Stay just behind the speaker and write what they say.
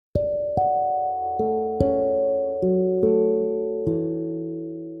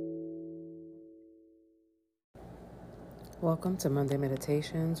Welcome to Monday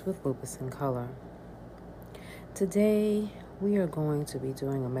Meditations with Lupus in Color. Today, we are going to be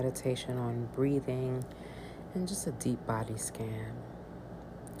doing a meditation on breathing and just a deep body scan.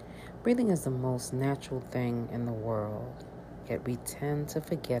 Breathing is the most natural thing in the world, yet we tend to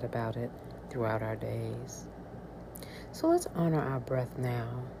forget about it throughout our days. So let's honor our breath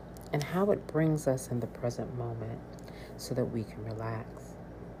now and how it brings us in the present moment so that we can relax.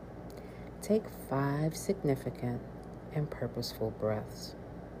 Take 5 significant and purposeful breaths.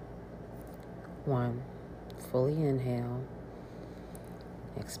 1. Fully inhale,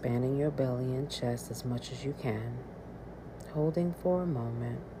 expanding your belly and chest as much as you can, holding for a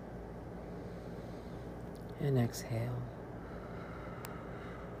moment, and exhale,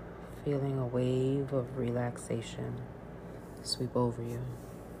 feeling a wave of relaxation sweep over you.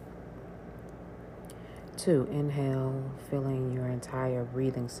 2. Inhale, filling your entire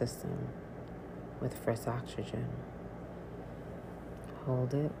breathing system with fresh oxygen.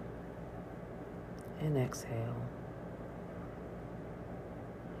 Hold it and exhale.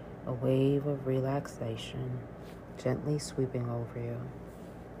 A wave of relaxation gently sweeping over you.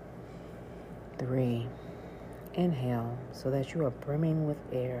 3. Inhale so that you are brimming with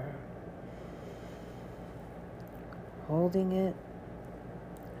air. Holding it,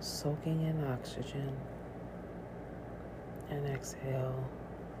 soaking in oxygen, and exhale.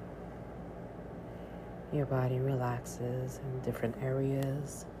 Your body relaxes in different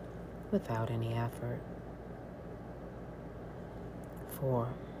areas without any effort. 4.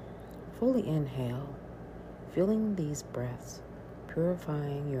 Fully inhale, feeling these breaths,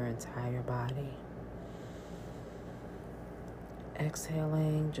 purifying your entire body.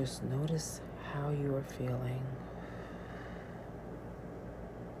 Exhaling, just notice how you are feeling.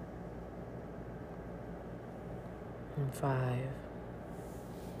 And 5.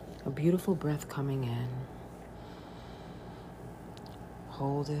 A beautiful breath coming in.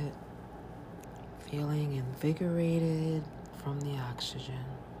 Hold it, feeling invigorated from the oxygen.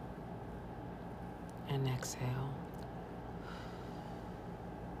 And exhale.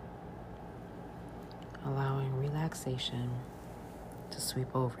 Allowing relaxation to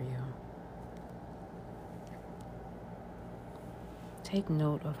sweep over you. Take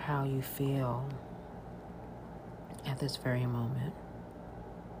note of how you feel at this very moment.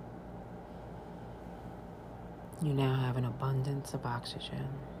 You now have an abundance of oxygen.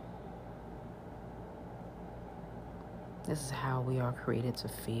 This is how we are created to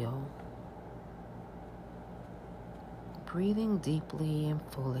feel. Breathing deeply and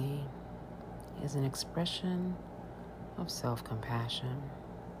fully is an expression of self-compassion.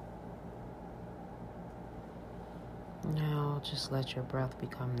 Now just let your breath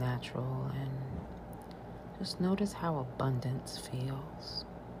become natural and just notice how abundance feels.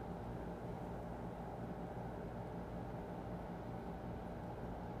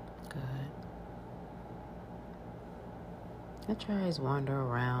 Good. Let your eyes wander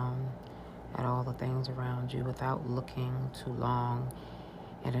around at all the things around you without looking too long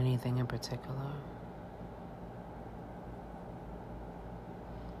at anything in particular.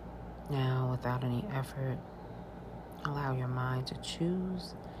 Now, without any effort, allow your mind to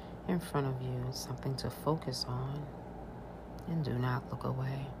choose in front of you something to focus on and do not look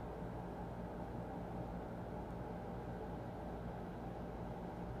away.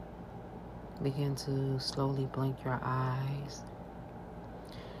 Begin to slowly blink your eyes.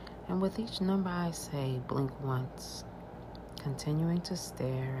 And with each number I say, blink once, continuing to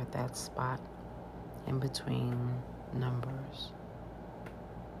stare at that spot in between numbers.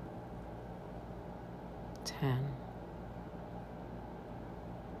 10,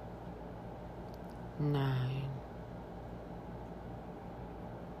 9,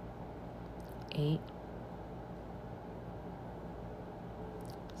 8,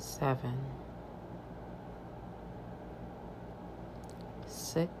 7,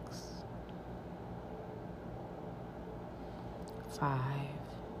 6, 5,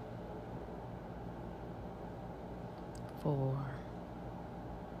 4,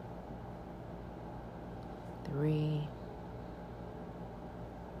 3,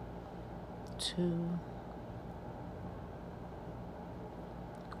 2,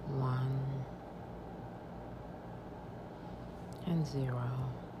 1, and 0.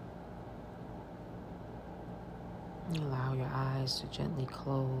 Allow your eyes to gently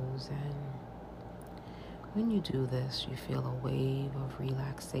close, and when you do this, you feel a wave of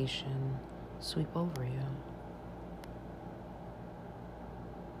relaxation sweep over you.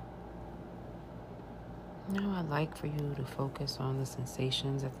 Now I'd like for you to focus on the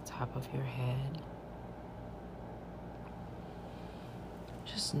sensations at the top of your head.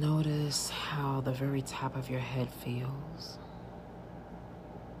 Just notice how the very top of your head feels.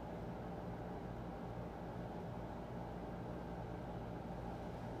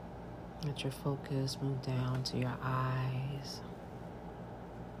 Let your focus move down to your eyes.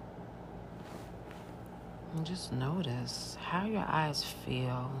 And just notice how your eyes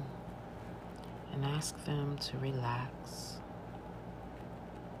feel and ask them to relax.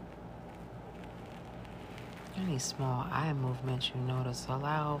 Any small eye movements you notice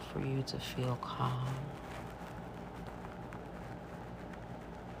allow for you to feel calm.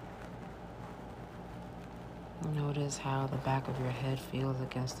 Notice how the back of your head feels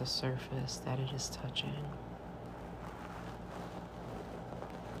against the surface that it is touching.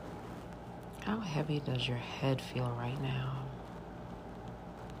 How heavy does your head feel right now?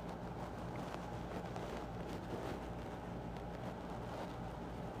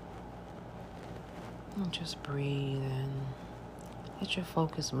 And just breathe and let your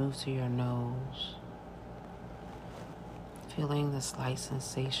focus move to your nose. Feeling the slight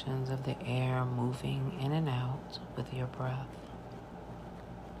sensations of the air moving in and out with your breath.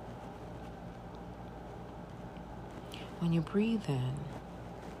 When you breathe in,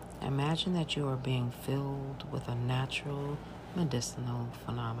 imagine that you are being filled with a natural medicinal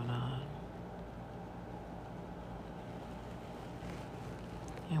phenomenon.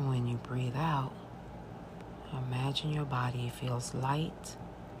 And when you breathe out, imagine your body feels light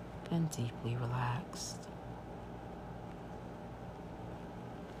and deeply relaxed.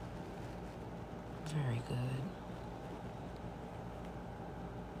 Very good.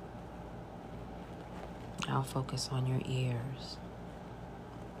 Now focus on your ears.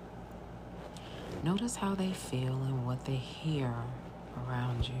 Notice how they feel and what they hear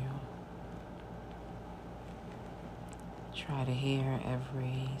around you. Try to hear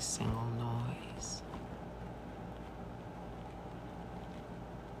every single noise.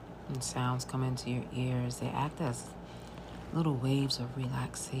 When sounds come into your ears, they act as little waves of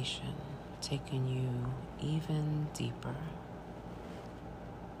relaxation, taking you even deeper.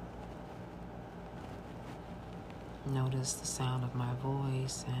 Notice the sound of my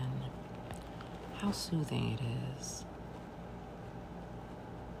voice and how soothing it is.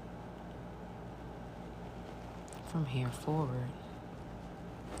 From here forward,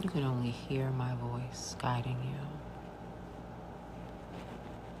 you can only hear my voice guiding you.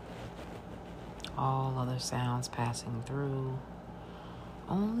 All other sounds passing through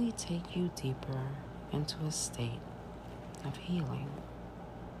only take you deeper into a state of healing.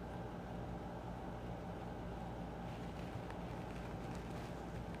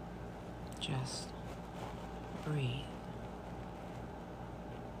 Just breathe.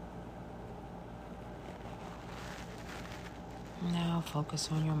 Now focus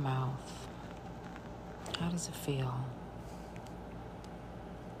on your mouth. How does it feel?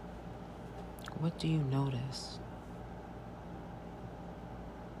 What do you notice?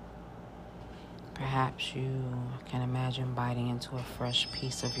 Perhaps you can imagine biting into a fresh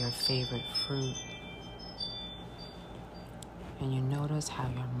piece of your favorite fruit, and you notice how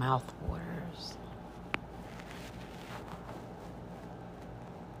your mouth waters.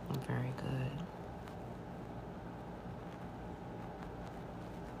 Very good.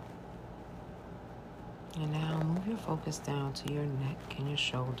 And now move your focus down to your neck and your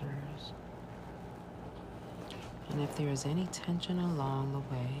shoulders. And if there is any tension along the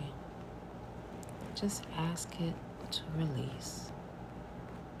way, just ask it to release.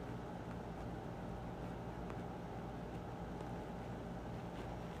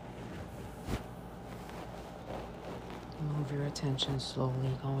 Move your attention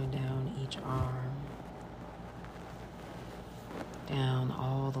slowly going down each arm, down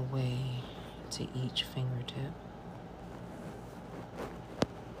all the way to each fingertip.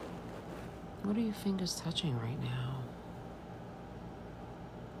 What are your fingers touching right now?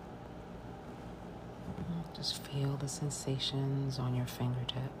 Just feel the sensations on your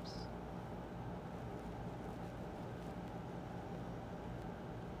fingertips.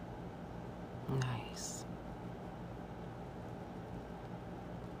 Nice.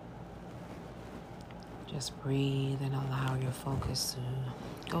 Just breathe and allow your focus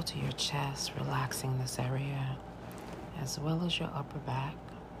to go to your chest, relaxing this area, as well as your upper back.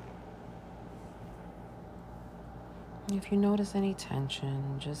 If you notice any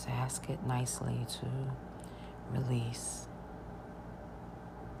tension, just ask it nicely to release.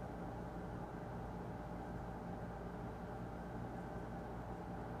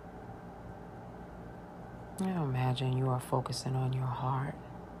 Now imagine you are focusing on your heart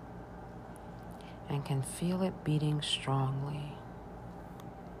and can feel it beating strongly,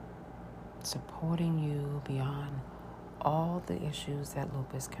 supporting you beyond all the issues that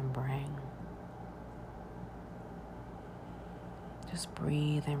lupus can bring. Just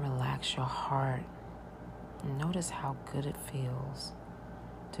breathe and relax your heart. And notice how good it feels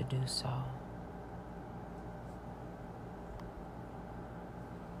to do so.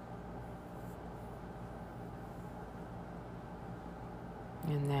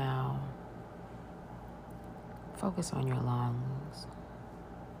 And now, focus on your lungs.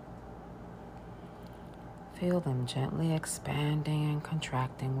 Feel them gently expanding and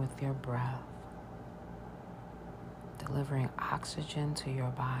contracting with your breath, delivering oxygen to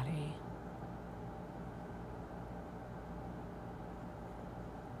your body.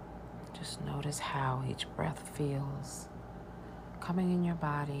 Just notice how each breath feels coming in your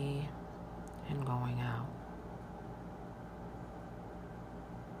body and going out.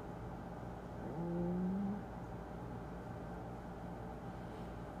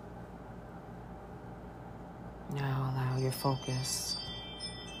 Now allow your focus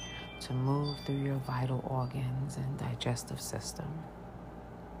to move through your vital organs and digestive system.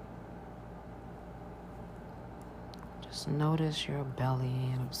 Just notice your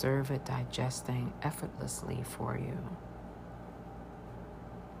belly and observe it digesting effortlessly for you.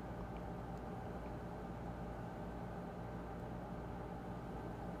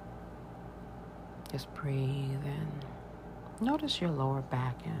 Just breathe in. Notice your lower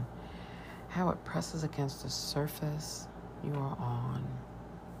back and how it presses against the surface you are on.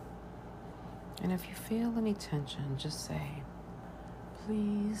 And if you feel any tension, just say,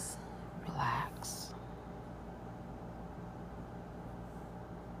 please relax.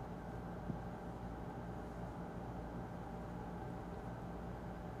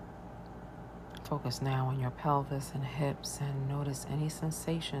 Focus now on your pelvis and hips and notice any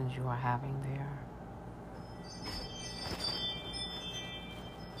sensations you are having there.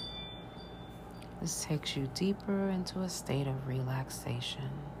 This takes you deeper into a state of relaxation,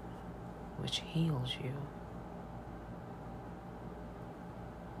 which heals you.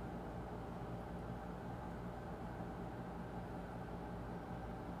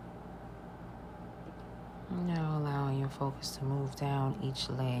 Now allowing your focus to move down each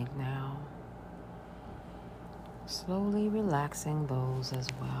leg now. Slowly relaxing those as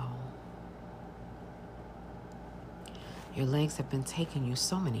well. Your legs have been taking you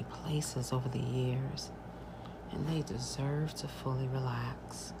so many places over the years, and they deserve to fully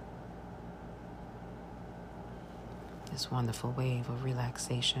relax. This wonderful wave of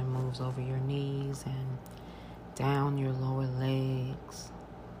relaxation moves over your knees and down your lower legs,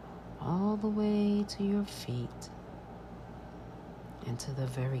 all the way to your feet, and to the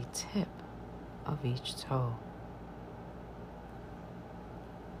very tip of each toe.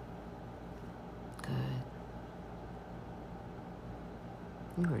 Good.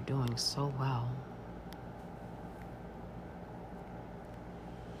 You are doing so well.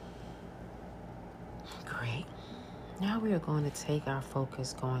 Great. Now we are going to take our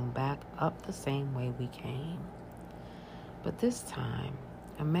focus going back up the same way we came. But this time,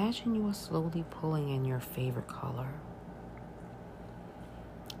 imagine you are slowly pulling in your favorite color.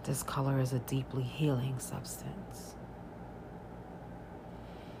 This color is a deeply healing substance.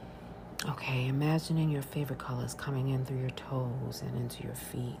 Okay, imagining your favorite colors coming in through your toes and into your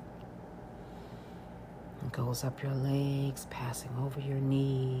feet. It goes up your legs, passing over your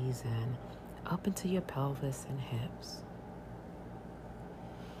knees and up into your pelvis and hips.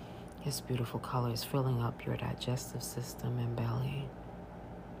 This beautiful color is filling up your digestive system and belly.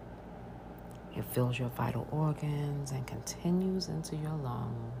 It fills your vital organs and continues into your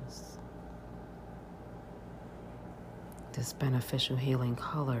lungs. This beneficial healing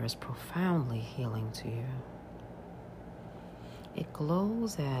color is profoundly healing to you. It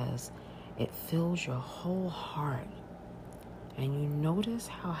glows as it fills your whole heart, and you notice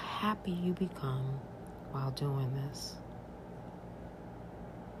how happy you become while doing this.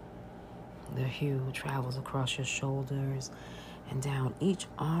 The hue travels across your shoulders and down each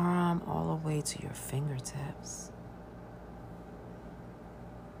arm all the way to your fingertips.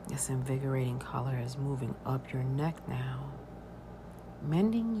 This invigorating color is moving up your neck now,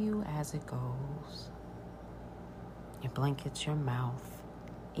 mending you as it goes. It blankets your mouth,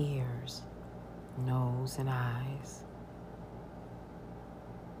 ears, nose, and eyes.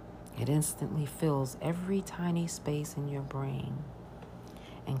 It instantly fills every tiny space in your brain,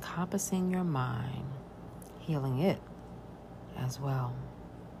 encompassing your mind, healing it as well.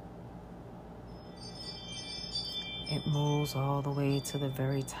 It moves all the way to the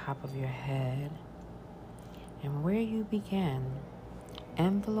very top of your head and where you begin,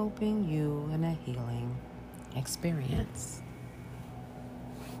 enveloping you in a healing experience.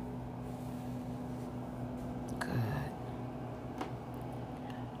 Good.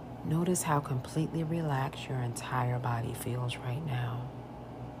 Notice how completely relaxed your entire body feels right now.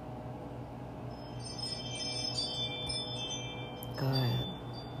 Good.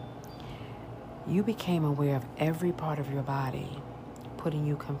 You became aware of every part of your body, putting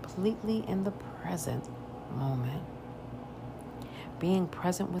you completely in the present moment. Being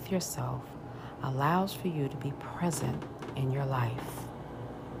present with yourself allows for you to be present in your life.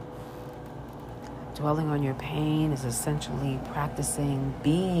 Dwelling on your pain is essentially practicing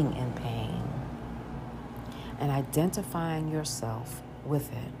being in pain and identifying yourself with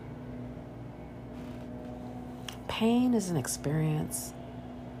it. Pain is an experience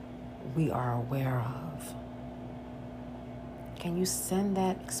we are aware of. Can you send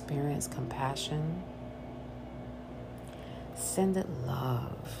that experience compassion? Send it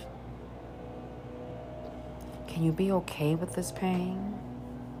love. Can you be okay with this pain?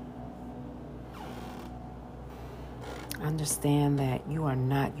 Understand that you are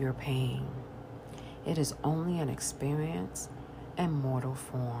not your pain. It is only an experience in mortal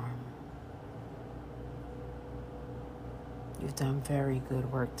form. You've done very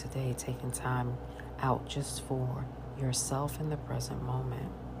good work today, taking time out just for yourself in the present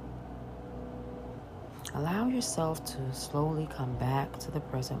moment. Allow yourself to slowly come back to the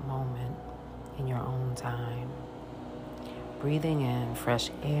present moment in your own time. Breathing in fresh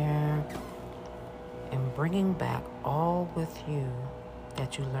air and bringing back all with you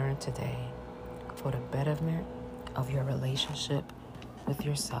that you learned today for the betterment of your relationship with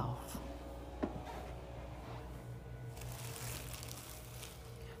yourself.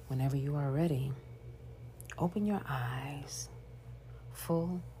 Whenever you are ready, open your eyes,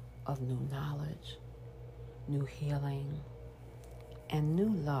 full of new knowledge, new healing, and new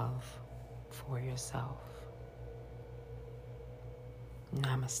love for yourself.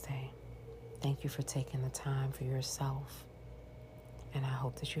 Namaste. Thank you for taking the time for yourself, and I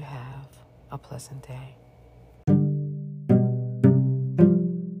hope that you have a pleasant day.